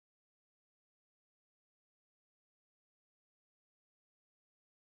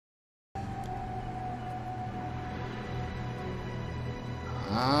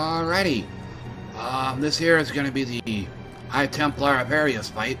Alrighty. This here is going to be the High Templar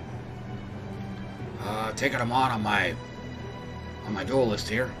Avarius fight. Taking him on my Duelist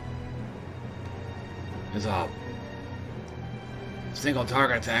here. His single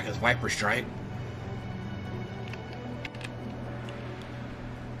target attack is Viper Strike.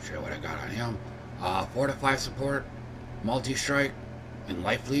 Show you what I got on him. Fortify support, multi-strike, and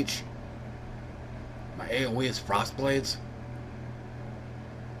life leech. My AoE is Frost Blades,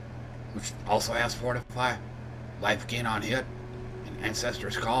 which also has Fortify, life gain on hit, and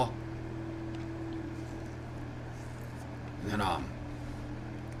Ancestor's Call. And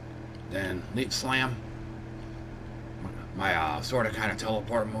then Leap Slam, my sort of kind of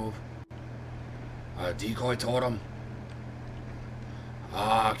teleport move. Decoy Totem,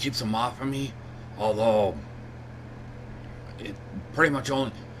 keeps him off of me, although it pretty much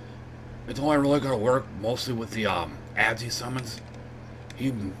it's only really gonna work mostly with the ads he summons.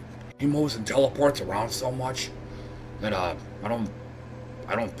 He moves and teleports around so much that I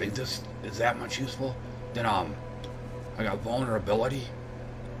don't think this is that much useful. Then I got vulnerability,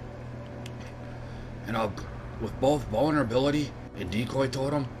 and with both vulnerability and decoy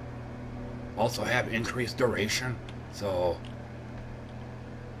totem, also have increased duration. So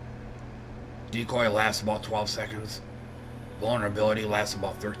decoy lasts about 12 seconds, vulnerability lasts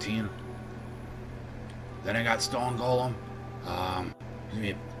about 13. Then I got Stone Golem,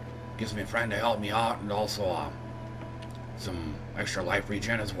 gives me a friend to help me out, and also some extra life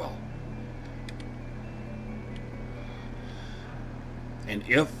regen as well. And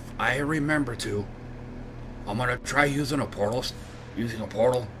if I remember to, I'm gonna try using a portal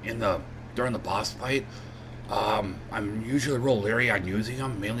during the boss fight. I'm usually real leery on using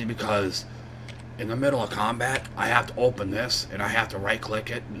them, mainly because in the middle of combat I have to open this and I have to right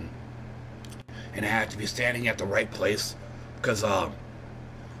click it, and I have to be standing at the right place because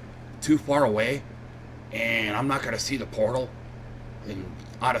too far away and I'm not gonna see the portal, and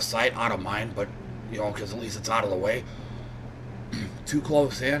out of sight, out of mind, but you know, because at least it's out of the way. Too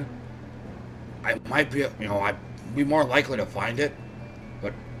close in, I might be, you know, I'd be more likely to find it,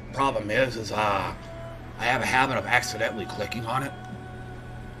 but problem is I have a habit of accidentally clicking on it.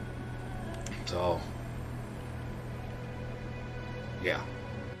 So yeah.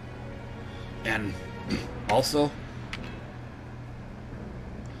 And also,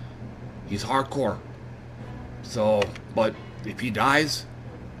 he's hardcore, so, but if he dies,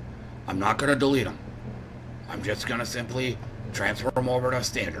 I'm not gonna delete him. I'm just gonna simply transfer him over to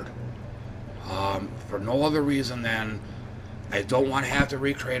standard. For no other reason than I don't want to have to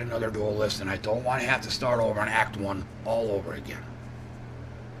recreate another Duelist, and I don't want to have to start over on Act 1 all over again.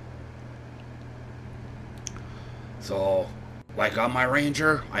 So, like on my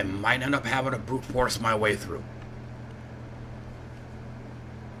Ranger, I might end up having to brute force my way through.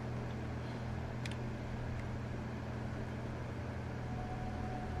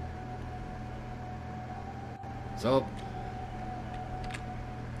 So,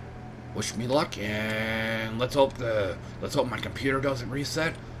 wish me luck, and let's hope my computer doesn't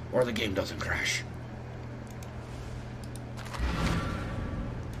reset or the game doesn't crash.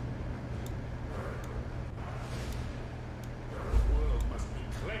 The world must be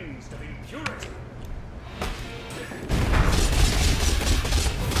cleansed of impurity.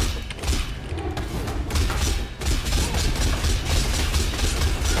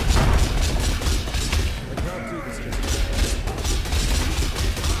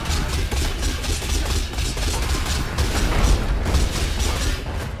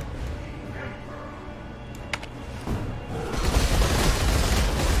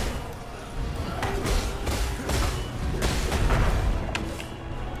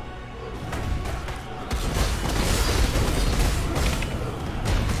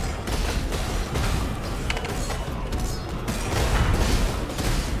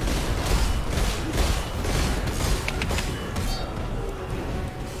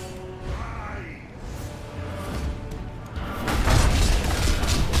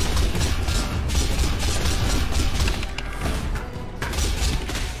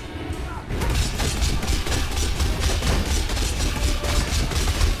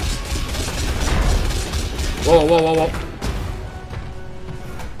 Whoa, whoa, whoa, whoa.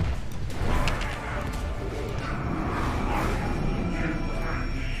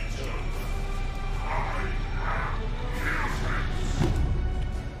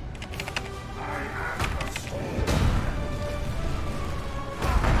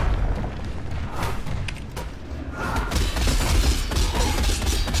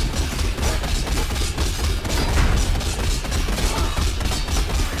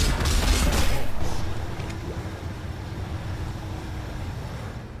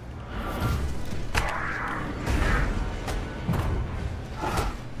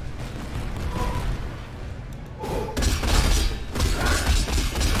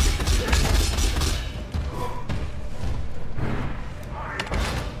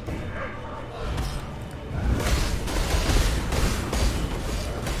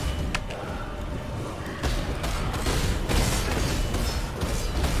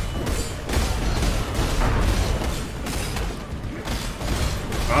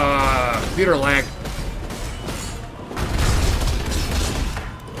 computer lag.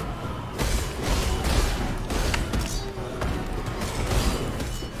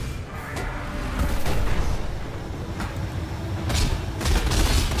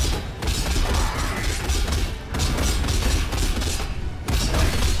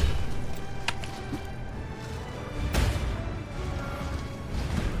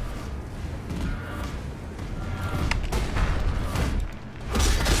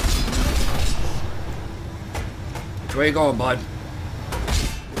 Where you going, bud?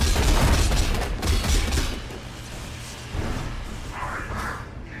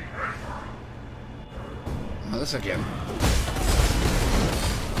 Oh, this again.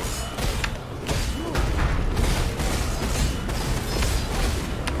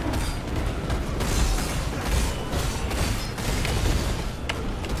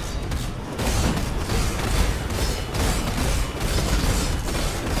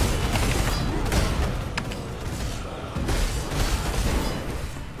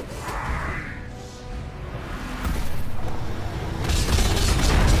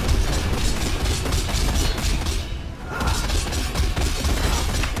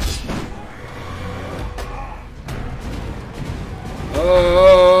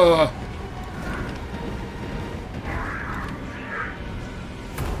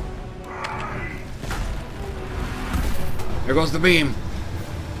 There goes the beam.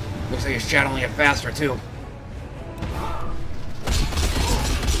 Looks like he's channeling it faster, too.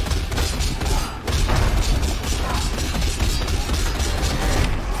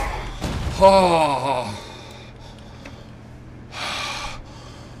 Oh.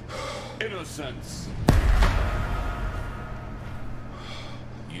 Innocence.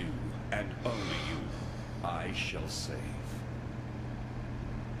 You and only you, I shall save.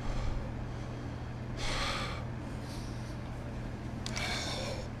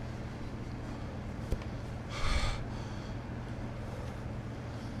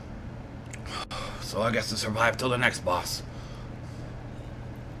 So I guess to survive till the next boss.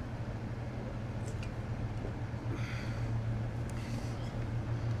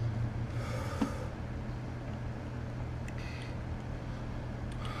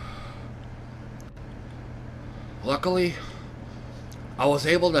 Luckily, I was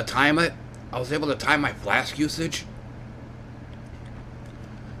able to time it. I was able to time my flask usage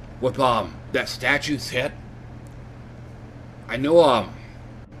with that statue's hit. I knew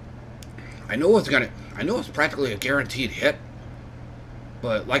it was practically a guaranteed hit,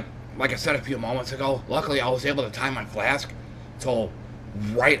 but like I said a few moments ago, luckily I was able to time my flask till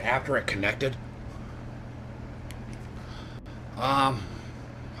right after it connected. I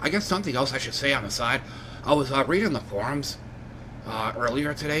guess something else I should say on the side. I was reading the forums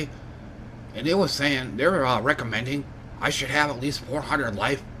earlier today, and they were saying they were recommending I should have at least 400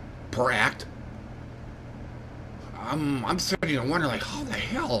 life per act. I'm starting to wonder, like, how the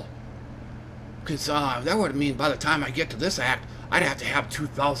hell? Because that would mean by the time I get to this act, I'd have to have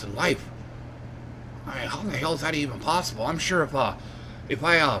 2,000 life. I mean, how the hell is that even possible? I'm sure if I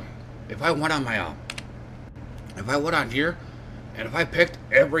went on my if I went on here, and if I picked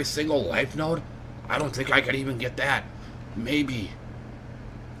every single life node, I don't think I could even get that. Maybe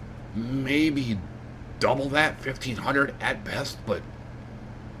double that, 1,500 at best. But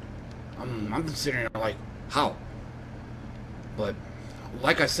I'm considering, like, how? But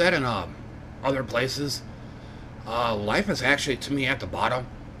like I said in other places, life is actually, to me, at the bottom.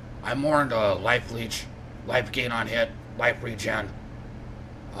 I'm more into life leech, life gain on hit, life regen,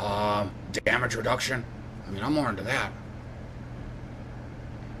 damage reduction. I mean, I'm more into that.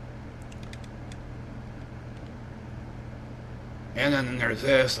 And then there's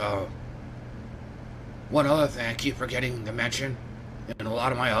this, one other thing I keep forgetting to mention in a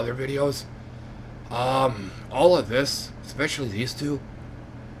lot of my other videos. All of this, especially these two,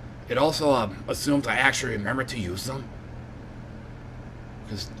 it also assumes I actually remember to use them.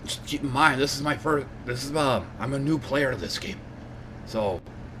 Because just keep in mind, this is my first, I'm a new player to this game. So,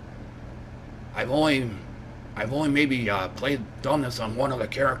 I've only maybe done this on one other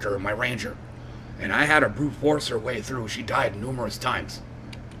character, my ranger. And I had to brute force her way through. She died numerous times.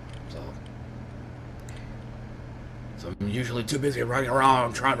 So I'm usually too busy running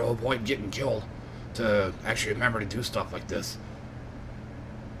around trying to avoid getting killed to actually remember to do stuff like this.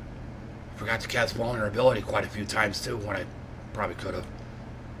 Forgot to cast vulnerability quite a few times too, when I probably could have.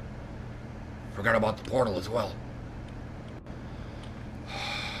 Forgot about the portal as well.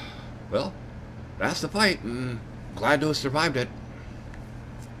 Well, that's the fight, and glad to have survived it.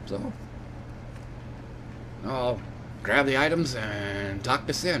 So, I'll grab the items and tuck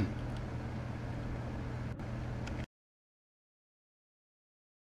this in.